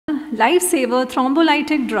lifesaver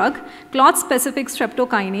thrombolytic drug, clot-specific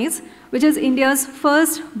streptokinase, which is India's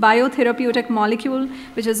first biotherapeutic molecule,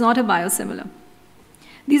 which is not a biosimilar.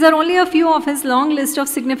 These are only a few of his long list of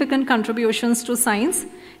significant contributions to science.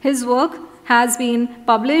 His work has been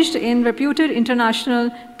published in reputed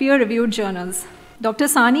international peer-reviewed journals. Dr.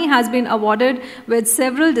 Sahni has been awarded with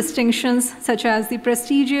several distinctions such as the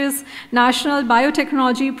prestigious National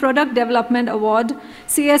Biotechnology Product Development Award,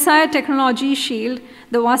 CSI Technology Shield,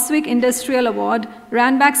 the Vasvik Industrial Award,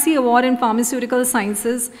 Ranbaxy Award in Pharmaceutical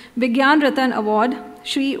Sciences, Vigyan Ratan Award,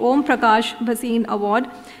 Shri Om Prakash Bhasin Award,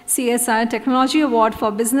 CSI Technology Award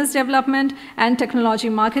for Business Development and Technology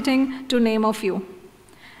Marketing, to name a few.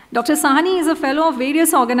 Dr. Sahni is a fellow of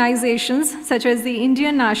various organizations such as the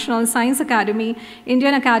Indian National Science Academy,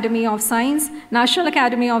 Indian Academy of Science, National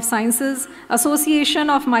Academy of Sciences, Association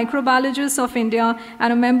of Microbiologists of India,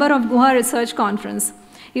 and a member of Guha Research Conference.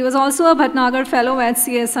 He was also a Bhatnagar Fellow at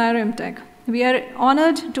CSIR Imtech. We are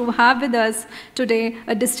honored to have with us today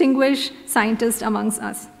a distinguished scientist amongst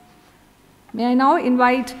us. May I now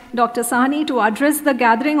invite Dr. Sahni to address the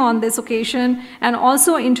gathering on this occasion and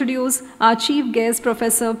also introduce our chief guest,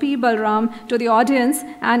 Professor P. Balram, to the audience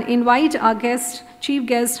and invite our chief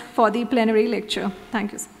guest for the plenary lecture.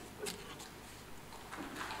 Thank you, sir.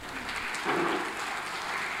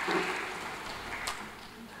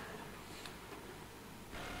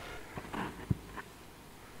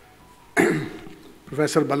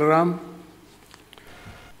 Professor Balaram,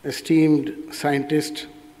 esteemed scientist,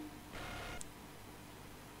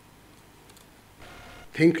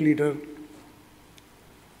 think leader,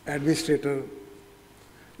 administrator,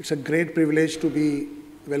 it's a great privilege to be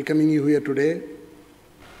welcoming you here today.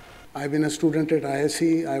 I've been a student at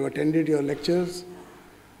ISC, I've attended your lectures,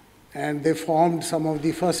 and they formed some of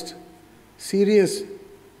the first serious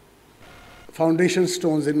foundation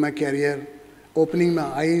stones in my career, opening my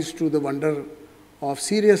eyes to the wonder of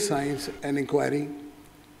serious science and inquiry.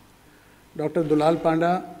 Dr. Dulal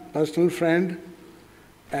Panda, personal friend,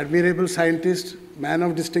 admirable scientist, man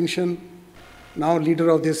of distinction, now leader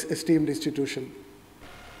of this esteemed institution.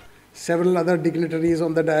 Several other dignitaries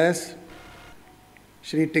on the dais,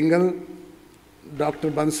 Shri Tingal,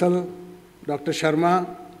 Dr. Bansal, Dr.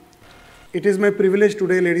 Sharma. It is my privilege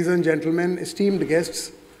today, ladies and gentlemen, esteemed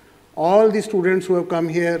guests, all the students who have come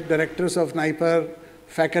here, directors of NIPER,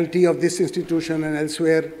 faculty of this institution and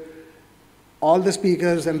elsewhere, all the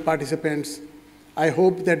speakers and participants, I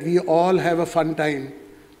hope that we all have a fun time,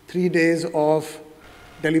 3 days of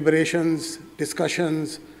deliberations,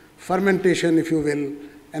 discussions, fermentation, if you will,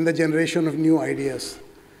 and the generation of new ideas.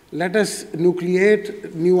 Let us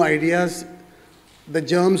nucleate new ideas, the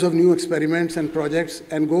germs of new experiments and projects,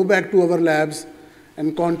 and go back to our labs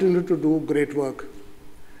and continue to do great work.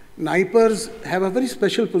 NIPERs have a very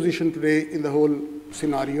special position today in the whole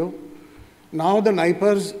scenario. Now the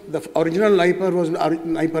NIPERs, the original NIPER was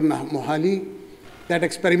NIPER Mohali. That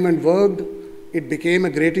experiment worked. It became a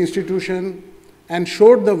great institution and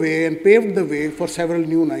showed the way and paved the way for several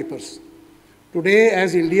new NIPERs. Today,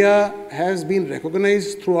 as India has been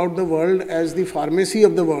recognized throughout the world as the pharmacy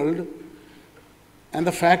of the world, and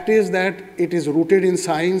the fact is that it is rooted in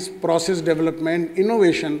science, process development,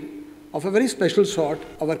 innovation of a very special sort.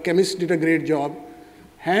 Our chemists did a great job,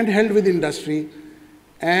 handheld with industry,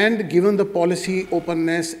 and given the policy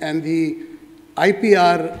openness and the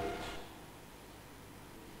IPR,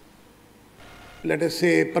 let us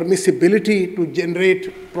say, permissibility to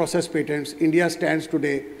generate process patents, India stands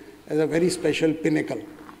today as a very special pinnacle.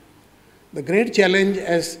 The great challenge,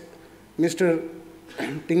 as Mr.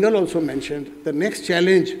 Tingal also mentioned, the next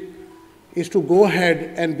challenge is to go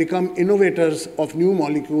ahead and become innovators of new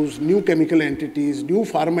molecules, new chemical entities, new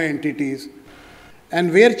pharma entities.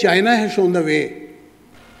 And where China has shown the way,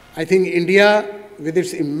 I think India, with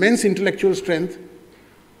its immense intellectual strength,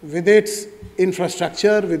 with its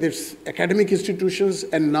infrastructure, with its academic institutions,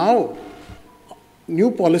 and now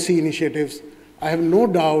new policy initiatives, I have no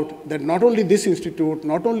doubt that not only this institute,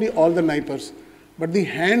 not only all the NIPERs, but the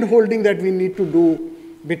hand-holding that we need to do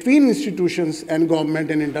between institutions and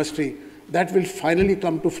government and industry, that will finally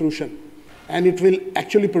come to fruition, and it will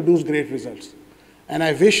actually produce great results. And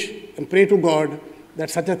I wish and pray to God that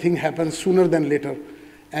such a thing happens sooner than later.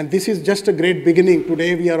 And this is just a great beginning.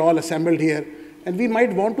 Today we are all assembled here, and we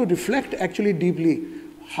might want to reflect actually deeply,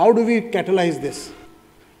 how do we catalyze this?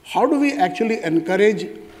 How do we actually encourage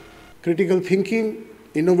critical thinking,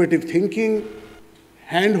 innovative thinking,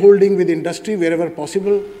 hand-holding with industry wherever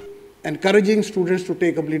possible, encouraging students to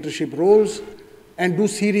take up leadership roles, and do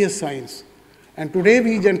serious science. And today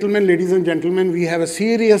we gentlemen, ladies and gentlemen, we have a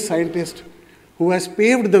serious scientist who has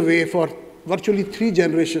paved the way for virtually 3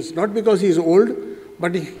 generations, not because he is old,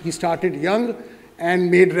 but he started young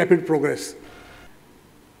and made rapid progress.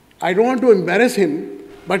 I don't want to embarrass him,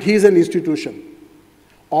 but he is an institution.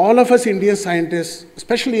 All of us Indian scientists,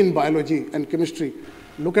 especially in biology and chemistry,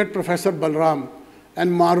 look at Professor Balram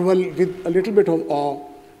and marvel with a little bit of awe,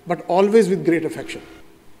 but always with great affection.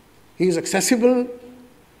 He is accessible,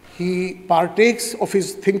 he partakes of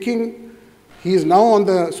his thinking, he is now on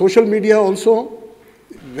the social media also.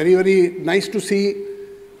 Very, very nice to see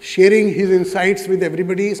sharing his insights with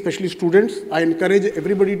everybody, especially students. I encourage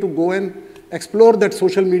everybody to go and explore that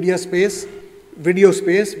social media space, video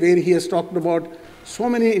space, where he has talked about so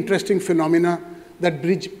many interesting phenomena that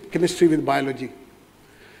bridge chemistry with biology.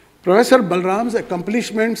 Professor Balram's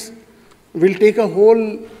accomplishments will take a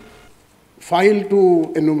whole file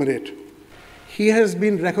to enumerate. He has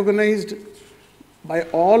been recognized by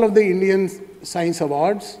all of the Indian Science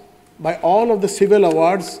Awards, by all of the civil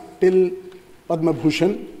awards till Padma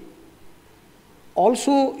Bhushan.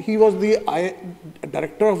 Also, he was the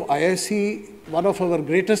director of ISC, one of our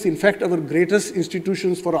greatest, in fact, our greatest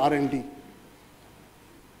institutions for R&D.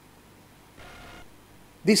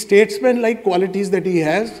 The statesman-like qualities that he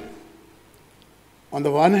has, on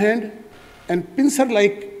the one hand, and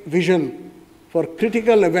pincer-like vision for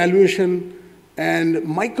critical evaluation and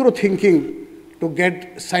micro-thinking to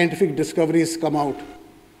get scientific discoveries come out,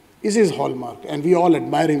 is his hallmark, and we all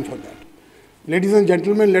admire him for that. Ladies and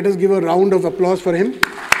gentlemen, let us give a round of applause for him.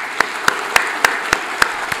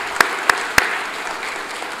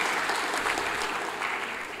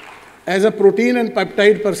 As a protein and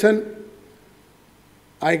peptide person,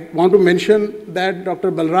 I want to mention that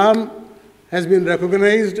Dr. Balram has been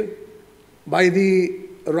recognized by the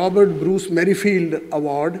Robert Bruce Merrifield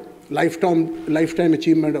Award, Lifetime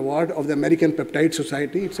Achievement Award of the American Peptide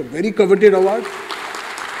Society. It's a very coveted award.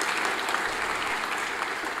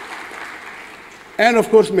 And of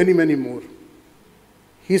course, many, many more.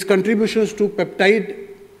 His contributions to peptide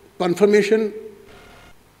conformation,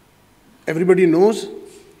 everybody knows.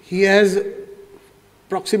 He has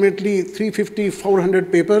approximately 350,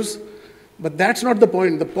 400 papers, but that's not the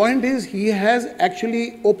point. The point is he has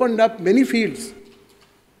actually opened up many fields.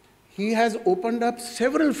 He has opened up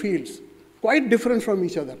several fields, quite different from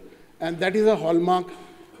each other. And that is a hallmark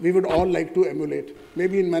we would all like to emulate,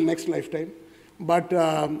 maybe in my next lifetime. But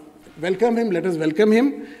welcome him, let us welcome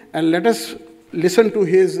him, and let us listen to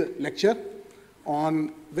his lecture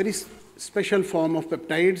on very special form of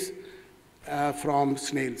peptides from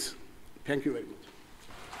snails. Thank you very much.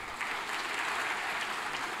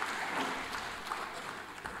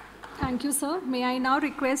 Thank you, sir. May I now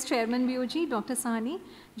request Chairman BOG, Dr. Sahni,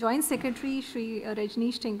 Joint Secretary Shri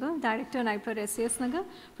Rajneesh Tingle, Director NIPER S.A.S. Nagar,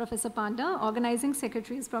 Professor Panda, Organizing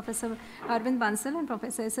Secretaries Professor Arvind Bansal and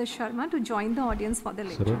Professor S.S. Sharma to join the audience for the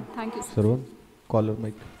lecture. Sarwan, Thank you, sir. Sarwan, caller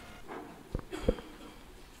mic.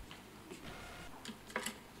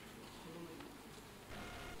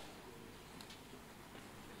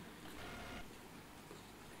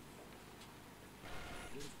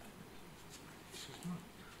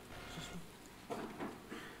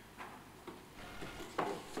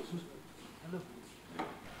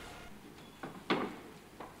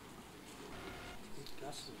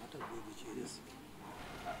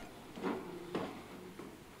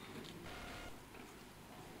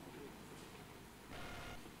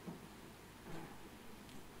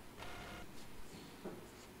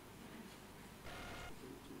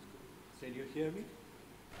 Can you hear me?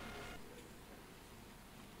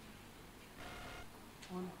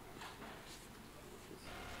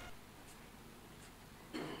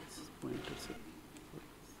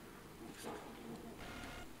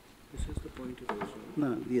 This is the pointer also.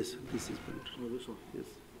 No, yes, this is pointer. Oh, this one. Yes.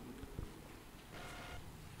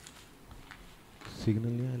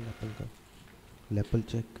 Signal नहीं आया lapel का lapel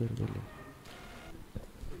check कर बोले.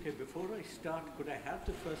 Okay, before I start, could I have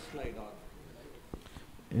the first slide on?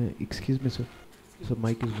 Excuse me, sir. So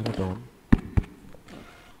mic is not on.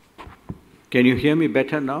 Can you hear me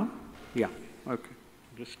better now? Yeah, okay.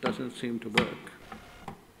 This doesn't seem to work.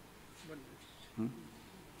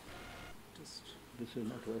 This is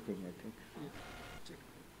not working, I think.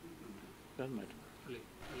 Doesn't matter.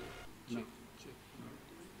 No.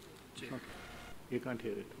 Check. You can't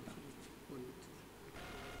hear it.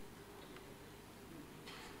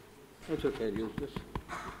 It's okay, I'll use this.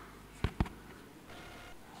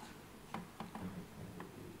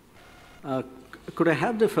 Could I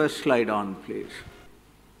have the first slide on, please?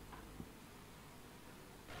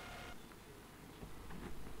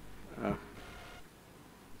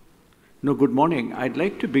 No, good morning. I'd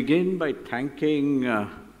like to begin by thanking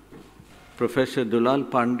Professor Dulal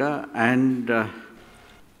Panda and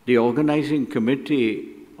the organizing committee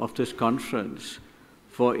of this conference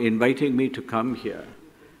for inviting me to come here.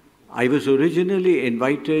 I was originally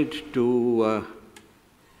invited to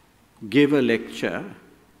give a lecture,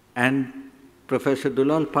 and Professor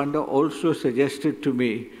Dulal Panda also suggested to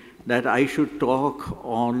me that I should talk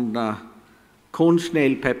on cone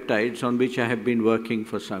snail peptides, on which I have been working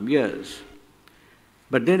for some years.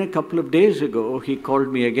 But then a couple of days ago, he called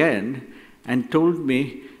me again and told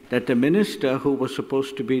me that the minister who was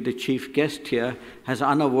supposed to be the chief guest here has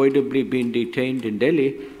unavoidably been detained in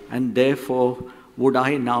Delhi, and therefore would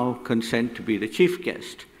I now consent to be the chief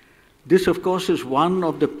guest. This, of course, is one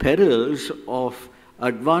of the perils of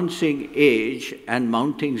advancing age and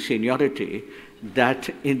mounting seniority, that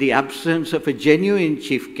in the absence of a genuine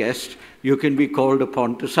chief guest, you can be called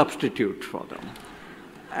upon to substitute for them.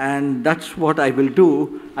 And that's what I will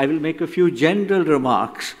do. I will make a few general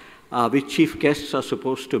remarks which chief guests are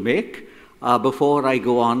supposed to make before I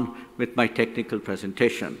go on with my technical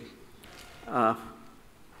presentation.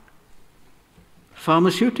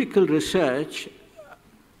 Pharmaceutical research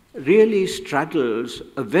really straddles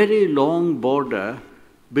a very long border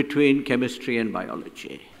between chemistry and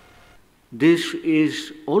biology. This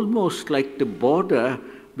is almost like the border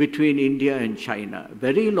between India and China,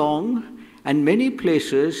 very long, and many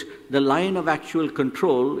places the line of actual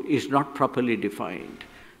control is not properly defined.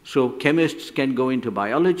 So chemists can go into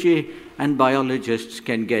biology and biologists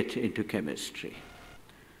can get into chemistry.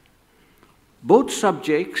 Both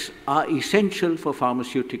subjects are essential for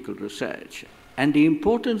pharmaceutical research, and the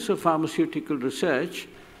importance of pharmaceutical research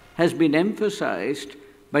has been emphasized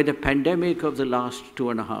by the pandemic of the last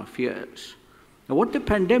 2.5 years. Now, what the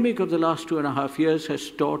pandemic of the last 2.5 years has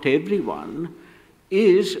taught everyone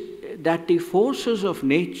is that the forces of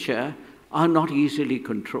nature are not easily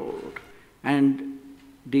controlled. And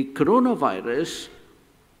the coronavirus,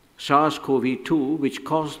 SARS-CoV-2, which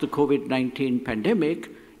caused the COVID-19 pandemic,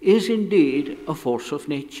 is indeed a force of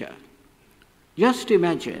nature. Just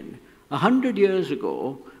imagine, 100 years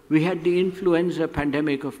ago, we had the influenza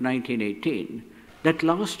pandemic of 1918 that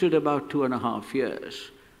lasted about 2.5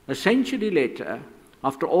 years. A century later,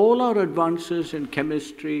 after all our advances in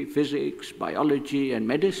chemistry, physics, biology, and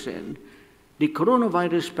medicine, the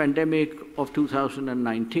coronavirus pandemic of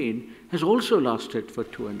 2019 has also lasted for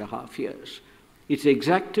 2.5 years. It's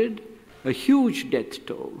exacted a huge death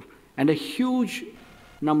toll, and a huge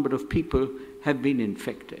number of people have been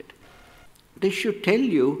infected. This should tell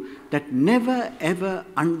you that never ever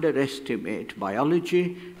underestimate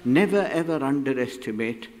biology, never ever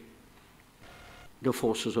underestimate the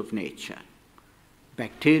forces of nature.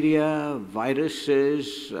 Bacteria,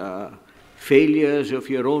 viruses, failures of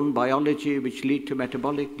your own biology which lead to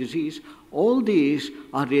metabolic disease, all these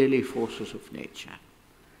are really forces of nature.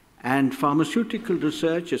 And pharmaceutical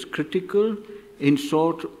research is critical in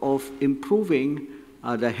sort of improving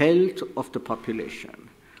the health of the population.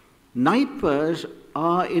 NIPERs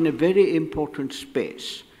are in a very important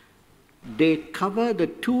space. They cover the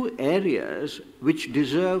two areas which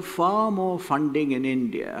deserve far more funding in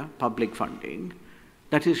India, public funding,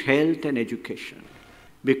 that is health and education.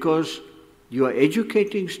 Because you are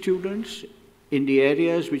educating students in the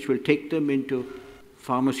areas which will take them into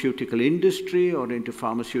pharmaceutical industry or into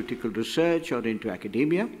pharmaceutical research or into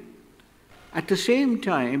academia. At the same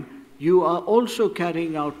time, you are also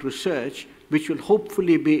carrying out research which will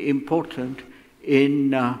hopefully be important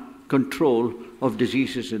in control of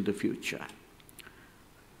diseases in the future.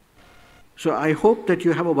 So I hope that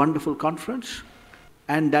you have a wonderful conference,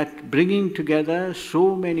 and that bringing together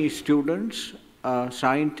so many students,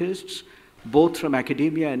 scientists, both from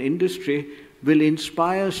academia and industry, will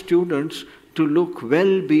inspire students to look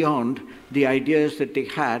well beyond the ideas that they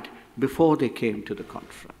had before they came to the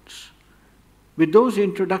conference. With those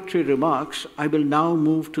introductory remarks, I will now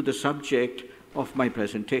move to the subject of my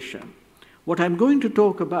presentation. What I'm going to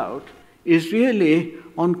talk about is really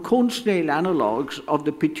on cone snail analogues of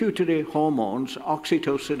the pituitary hormones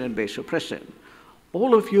oxytocin and vasopressin.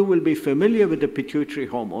 All of you will be familiar with the pituitary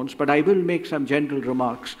hormones, but I will make some general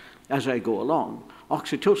remarks as I go along.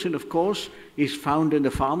 Oxytocin, of course, is found in the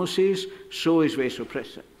pharmacies, so is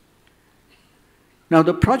vasopressin. Now,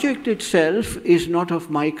 the project itself is not of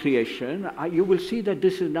my creation. You will see that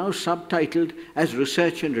this is now subtitled as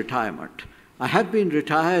Research and Retirement. I have been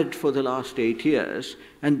retired for the last 8 years,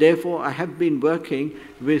 and therefore I have been working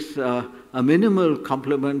with a minimal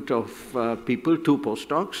complement of people, 2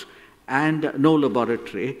 postdocs, and no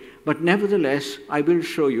laboratory. But nevertheless, I will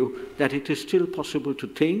show you that it is still possible to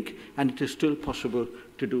think, and it is still possible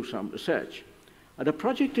to do some research. The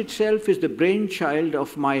project itself is the brainchild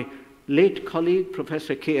of my late colleague,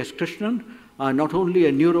 Professor K.S. Krishnan, not only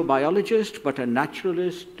a neurobiologist, but a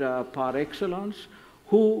naturalist par excellence,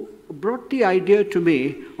 who brought the idea to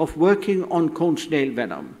me of working on cone snail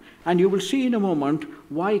venom. And you will see in a moment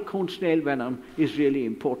why cone snail venom is really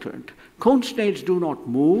important. Cone snails do not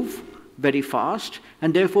move very fast,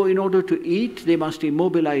 and therefore in order to eat, they must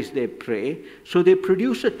immobilize their prey. So they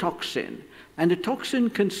produce a toxin. And the toxin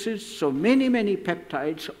consists of many, many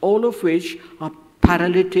peptides, all of which are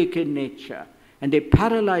paralytic in nature. And they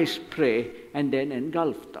paralyze prey and then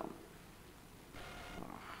engulf them.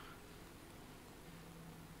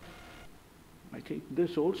 I think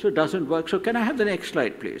this also doesn't work. So can I have the next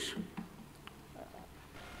slide, please?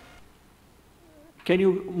 Can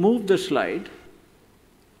you move the slide?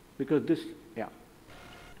 Because this, yeah.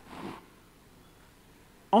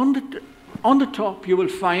 On the top, you will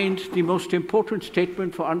find the most important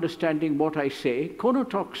statement for understanding what I say.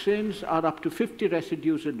 Conotoxins are up to 50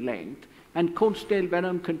 residues in length, and cone snail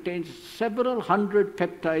venom contains several hundred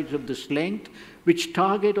peptides of this length, which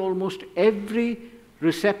target almost every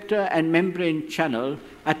receptor and membrane channel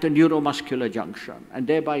at the neuromuscular junction, and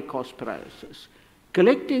thereby cause paralysis.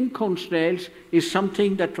 Collecting cone snails is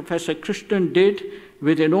something that Professor Krishnan did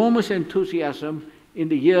with enormous enthusiasm in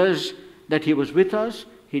the years that he was with us.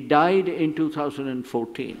 He died in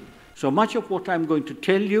 2014. So much of what I'm going to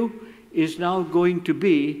tell you is now going to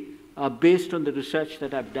be based on the research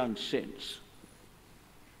that I've done since.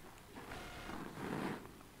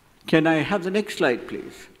 Can I have the next slide,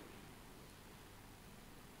 please?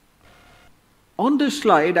 On this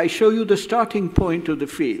slide, I show you the starting point of the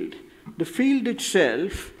field. The field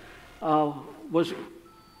itself was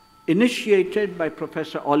initiated by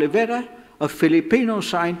Professor Oliveira, a Filipino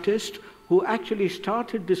scientist who actually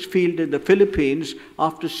started this field in the Philippines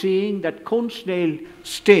after seeing that cone snail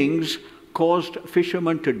stings caused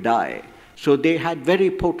fishermen to die. So they had very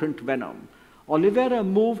potent venom. Oliveira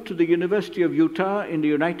moved to the University of Utah in the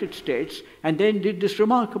United States and then did this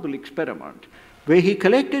remarkable experiment where he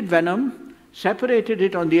collected venom, separated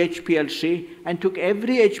it on the HPLC, and took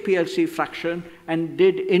every HPLC fraction and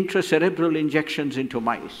did intracerebral injections into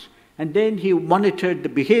mice. And then he monitored the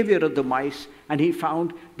behavior of the mice, and he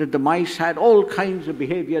found that the mice had all kinds of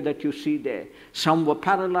behavior that you see there. Some were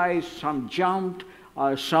paralyzed, some jumped,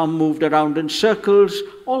 some moved around in circles,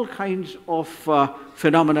 all kinds of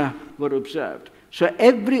phenomena were observed. So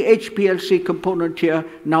every HPLC component here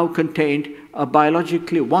now contained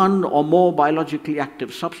one or more biologically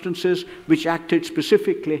active substances which acted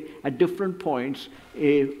specifically at different points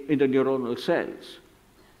in the neuronal cells.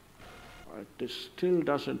 This still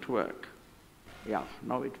doesn't work. Yeah,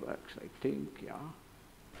 now it works, I think, yeah.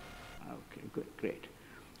 Okay, good, great.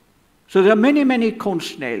 So there are many, many cone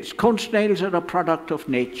snails. Cone snails are a product of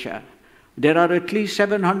nature. There are at least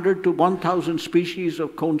 700 to 1,000 species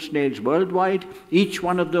of cone snails worldwide. Each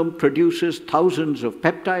one of them produces thousands of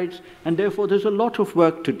peptides, and therefore there's a lot of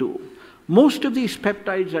work to do. Most of these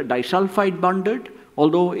peptides are disulfide bonded,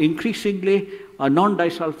 although increasingly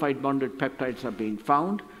non-disulfide bonded peptides are being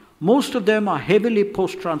found. Most of them are heavily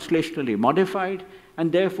post-translationally modified,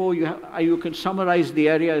 and therefore you can summarize the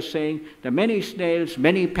area as saying there are many snails,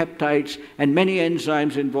 many peptides, and many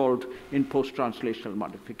enzymes involved in post-translational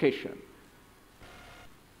modification.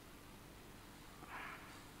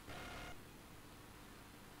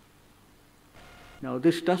 Now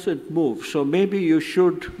this doesn't move, so maybe you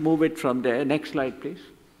should move it from there. Next slide, please.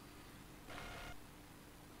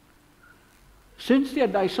 Since they are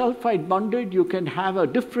disulfide bonded, you can have a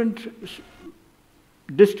different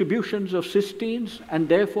distributions of cysteines, and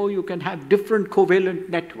therefore you can have different covalent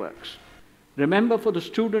networks. Remember for the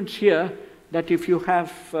students here that if you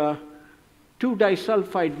have 2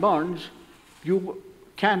 disulfide bonds, you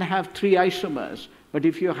can have 3 isomers. But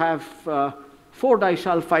if you have 4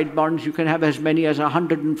 disulfide bonds, you can have as many as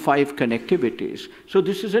 105 connectivities. So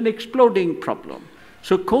this is an exploding problem.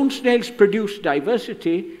 So cone snails produce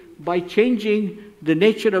diversity by changing the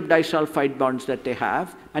nature of disulfide bonds that they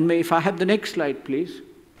have. And if I have the next slide, please.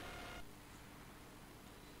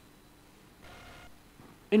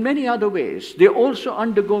 In many other ways, they also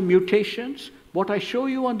undergo mutations. What I show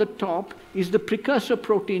you on the top is the precursor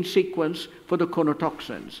protein sequence for the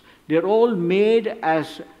conotoxins. They're all made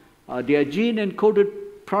as they are gene-encoded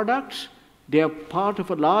products. They are part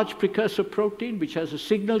of a large precursor protein which has a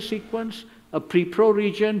signal sequence, a pre-pro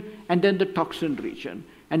region, and then the toxin region.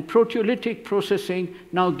 And proteolytic processing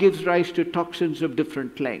now gives rise to toxins of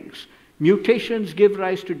different lengths. Mutations give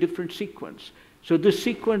rise to different sequence. So this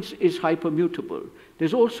sequence is hypermutable.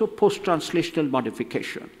 There's also post-translational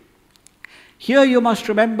modification. Here you must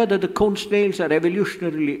remember that the cone snails are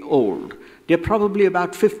evolutionarily old. They're probably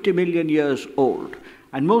about 50 million years old.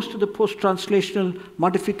 And most of the post-translational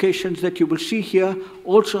modifications that you will see here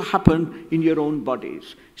also happen in your own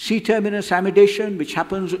bodies. C-terminus amidation, which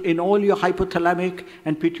happens in all your hypothalamic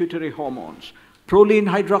and pituitary hormones. Proline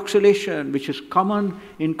hydroxylation, which is common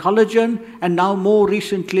in collagen and now more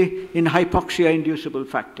recently in hypoxia-inducible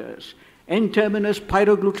factors. N-terminus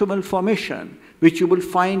pyroglutamyl formation, which you will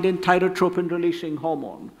find in thyrotropin-releasing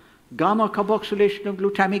hormone. Gamma carboxylation of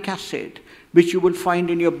glutamic acid, which you will find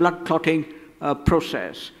in your blood clotting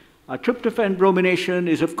process. Tryptophan bromination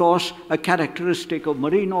is, of course, a characteristic of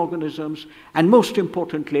marine organisms, and most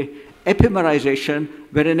importantly, epimerization,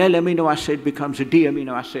 where an L-amino acid becomes a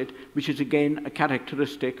D-amino acid, which is again a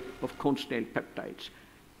characteristic of cone snail peptides.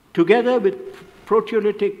 Together with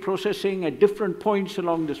proteolytic processing at different points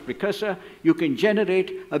along this precursor, you can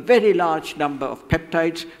generate a very large number of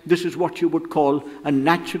peptides. This is what you would call a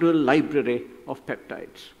natural library of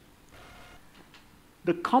peptides.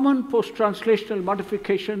 The common post-translational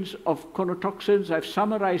modifications of conotoxins I've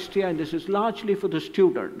summarized here, and this is largely for the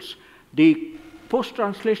students. The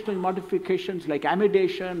post-translational modifications like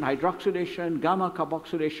amidation, hydroxylation, gamma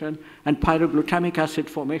carboxylation, and pyroglutamic acid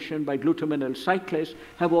formation by glutaminyl cyclase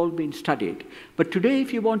have all been studied. But today,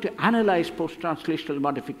 if you want to analyze post-translational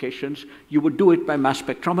modifications, you would do it by mass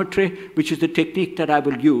spectrometry, which is the technique that I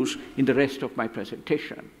will use in the rest of my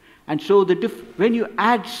presentation. And so when you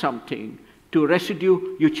add something to a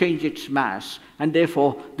residue, you change its mass, and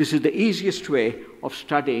therefore this is the easiest way of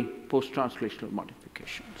studying post-translational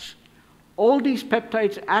modifications. All these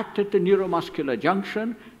peptides act at the neuromuscular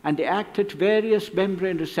junction, and they act at various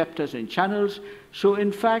membrane receptors and channels. So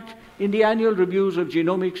in fact, in the annual reviews of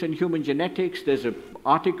genomics and human genetics, there's an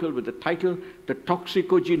article with the title, The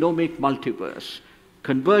Toxicogenomic Multiverse.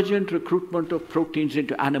 Convergent recruitment of proteins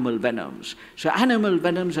into animal venoms. So animal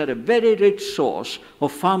venoms are a very rich source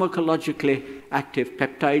of pharmacologically active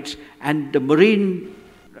peptides, and the marine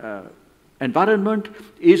environment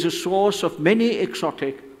is a source of many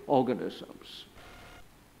exotic organisms.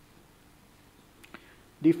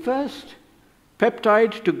 The first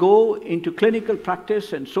peptide to go into clinical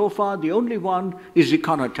practice, and so far the only one, is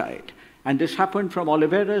ziconotide. And this happened from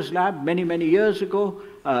Oliveira's lab many, many years ago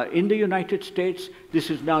in the United States.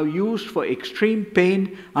 This is now used for extreme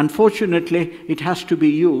pain. Unfortunately, it has to be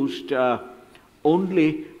used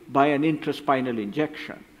only by an intraspinal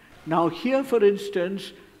injection. Now here, for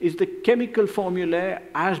instance, is the chemical formula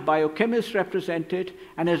as biochemists represent it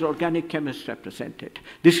and as organic chemists represent it.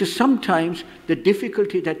 This is sometimes the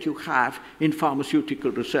difficulty that you have in pharmaceutical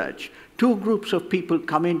research. Two groups of people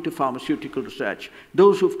come into pharmaceutical research,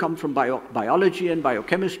 those who've come from biology and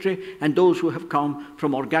biochemistry, and those who have come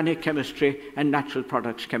from organic chemistry and natural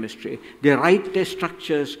products chemistry. They write their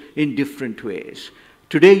structures in different ways.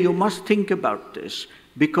 Today you must think about this,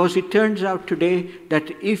 because it turns out today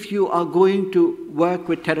that if you are going to work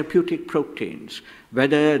with therapeutic proteins,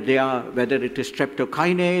 whether it is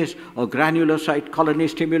streptokinase or granulocyte colony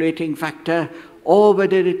stimulating factor, or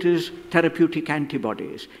whether it is therapeutic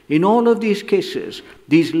antibodies. In all of these cases,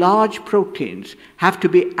 these large proteins have to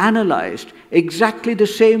be analyzed exactly the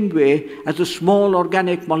same way as the small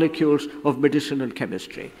organic molecules of medicinal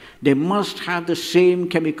chemistry. They must have the same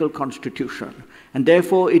chemical constitution. And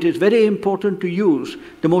therefore, it is very important to use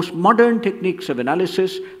the most modern techniques of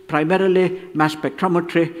analysis, primarily mass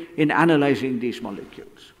spectrometry, in analyzing these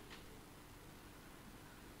molecules.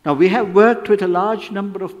 Now, we have worked with a large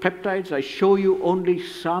number of peptides. I show you only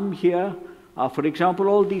some here. For example,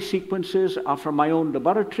 all these sequences are from my own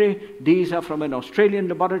laboratory. These are from an Australian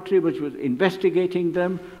laboratory which was investigating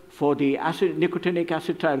them for the nicotinic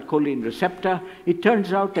acetylcholine receptor. It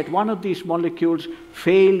turns out that one of these molecules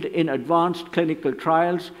failed in advanced clinical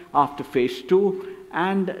trials after phase 2,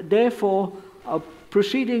 and therefore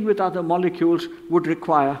proceeding with other molecules would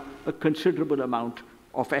require a considerable amount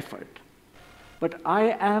of effort. But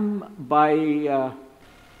I am, by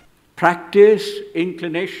practice,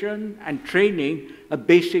 inclination, and training, a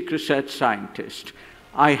basic research scientist.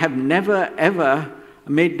 I have never, ever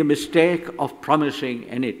made the mistake of promising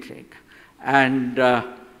anything. And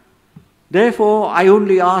therefore, I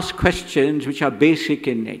only ask questions which are basic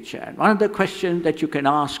in nature. And one of the questions that you can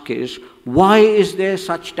ask is, why is there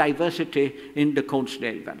such diversity in the cone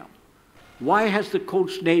snail venom? Why has the cone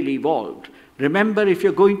snail evolved? Remember, if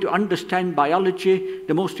you're going to understand biology,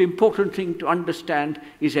 the most important thing to understand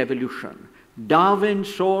is evolution. Darwin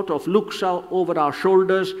sort of looks over our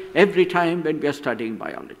shoulders every time when we are studying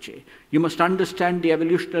biology. You must understand the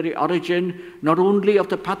evolutionary origin, not only of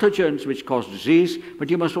the pathogens which cause disease,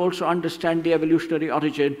 but you must also understand the evolutionary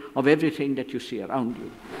origin of everything that you see around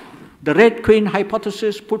you. The Red Queen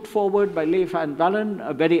hypothesis put forward by Leigh Van Wallen,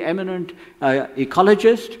 a very eminent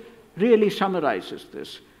ecologist, really summarizes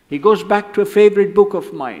this. He goes back to a favorite book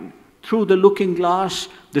of mine, Through the Looking Glass,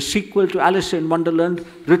 the sequel to Alice in Wonderland,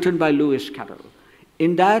 written by Lewis Carroll.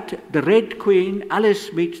 In that, the Red Queen,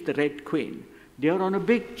 Alice meets the Red Queen. They are on a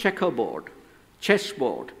big chessboard,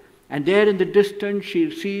 and there in the distance she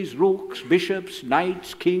sees rooks, bishops,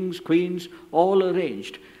 knights, kings, queens, all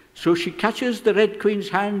arranged. So she catches the Red Queen's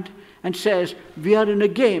hand and says, "We are in a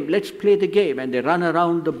game, let's play the game," and they run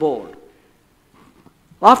around the board.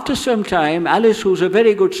 After some time, Alice, who's a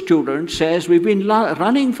very good student, says, "We've been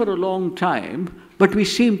running for a long time, but we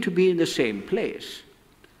seem to be in the same place."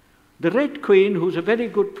 The Red Queen, who's a very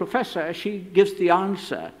good professor, she gives the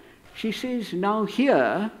answer. She says, "Now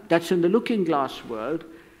here, that's in the looking glass world,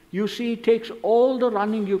 you see it takes all the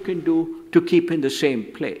running you can do to keep in the same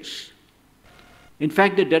place." In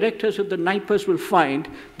fact, the directors of the NIPERs will find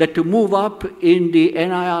that to move up in the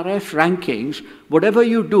NIRF rankings, whatever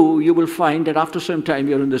you do, you will find that after some time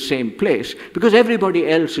you're in the same place, because everybody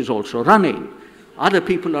else is also running. Other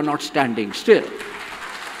people are not standing still.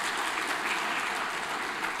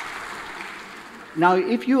 Now,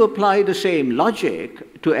 if you apply the same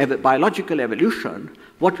logic to biological evolution,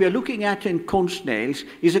 what we are looking at in cone snails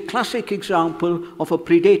is a classic example of a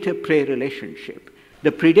predator-prey relationship.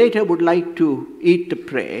 The predator would like to eat the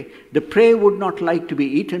prey would not like to be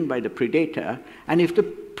eaten by the predator, and if the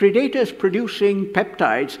predator is producing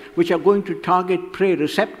peptides which are going to target prey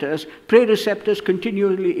receptors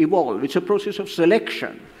continually evolve. It's a process of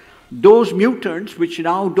selection. Those mutants which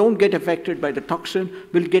now don't get affected by the toxin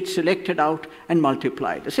will get selected out and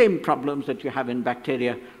multiply. The same problems that you have in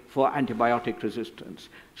bacteria for antibiotic resistance.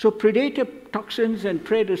 So predator toxins and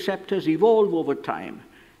prey receptors evolve over time.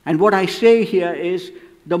 And what I say here is,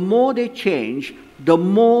 the more they change, the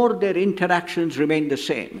more their interactions remain the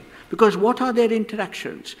same. Because what are their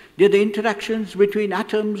interactions? They're the interactions between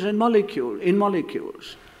atoms and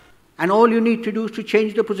molecules. And all you need to do is to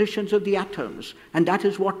change the positions of the atoms. And that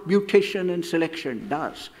is what mutation and selection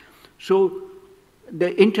does. So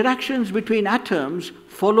the interactions between atoms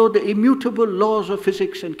follow the immutable laws of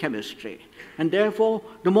physics and chemistry. And therefore,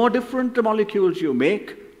 the more different the molecules you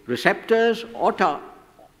make, receptors or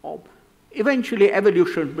eventually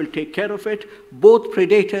evolution will take care of it. Both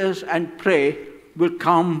predators and prey will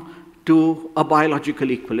come to a biological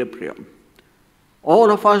equilibrium. All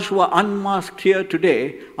of us who are unmasked here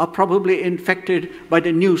today are probably infected by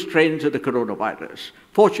the new strains of the coronavirus.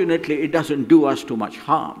 Fortunately, it doesn't do us too much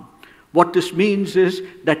harm. What this means is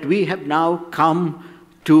that we have now come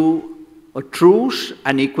to a truce,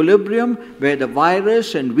 an equilibrium, where the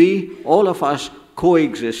virus and we, all of us,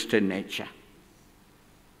 coexist in nature.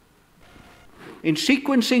 In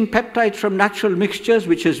sequencing peptides from natural mixtures,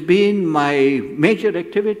 which has been my major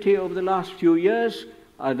activity over the last few years,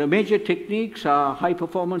 the major techniques are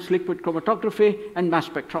high-performance liquid chromatography and mass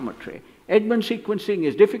spectrometry. Edmund sequencing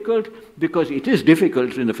is difficult because it is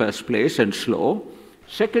difficult in the first place and slow.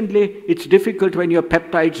 Secondly, it's difficult when your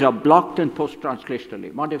peptides are blocked and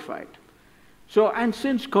post-translationally modified. So, and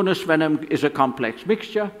since conus venom is a complex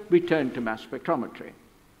mixture, we turn to mass spectrometry.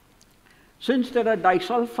 Since there are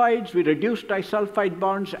disulfides, we reduce disulfide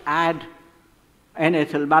bonds, add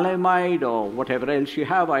N-ethylmalamide or whatever else you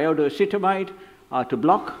have, iodoacetamide, to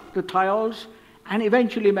block the thiols, and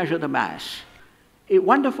eventually measure the mass. A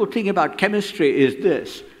wonderful thing about chemistry is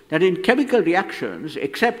this, that in chemical reactions,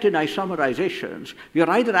 except in isomerizations, you're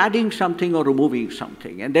either adding something or removing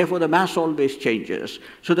something, and therefore the mass always changes.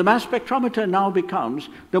 So the mass spectrometer now becomes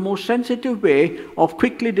the most sensitive way of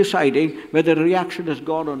quickly deciding whether a reaction has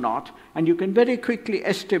gone or not, and you can very quickly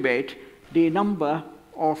estimate the number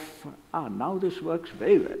of, now this works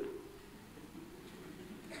very well.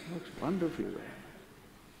 It works wonderfully well.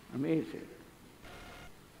 Amazing.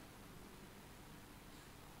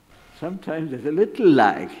 Sometimes there's a little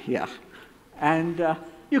lag, yeah. And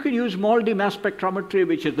you can use MALDI mass spectrometry,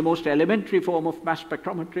 which is the most elementary form of mass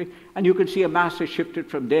spectrometry, and you can see a mass is shifted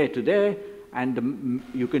from there to there, and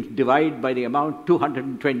you can divide by the amount.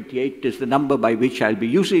 228 is the number by which I'll be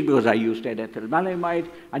using, because I used N-ethylmalamide,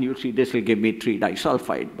 and you'll see this will give me 3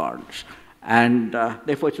 disulfide bonds. And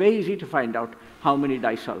therefore, it's very easy to find out how many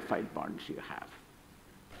disulfide bonds you have.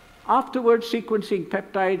 Afterwards, sequencing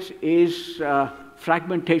peptides is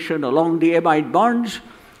fragmentation along the amide bonds,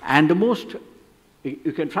 and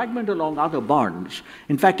you can fragment along other bonds.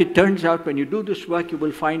 In fact, it turns out when you do this work, you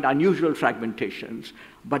will find unusual fragmentations,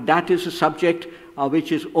 but that is a subject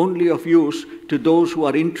which is only of use to those who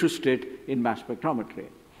are interested in mass spectrometry.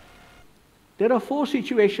 There are 4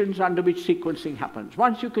 situations under which sequencing happens.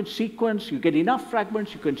 Once you can sequence, you get enough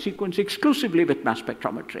fragments, you can sequence exclusively with mass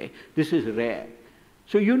spectrometry. This is rare.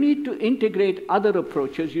 So you need to integrate other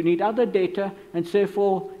approaches, you need other data, and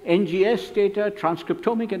therefore NGS data,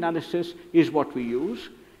 transcriptomic analysis is what we use.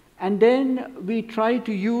 And then we try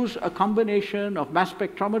to use a combination of mass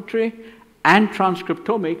spectrometry and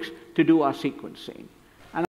transcriptomics to do our sequencing.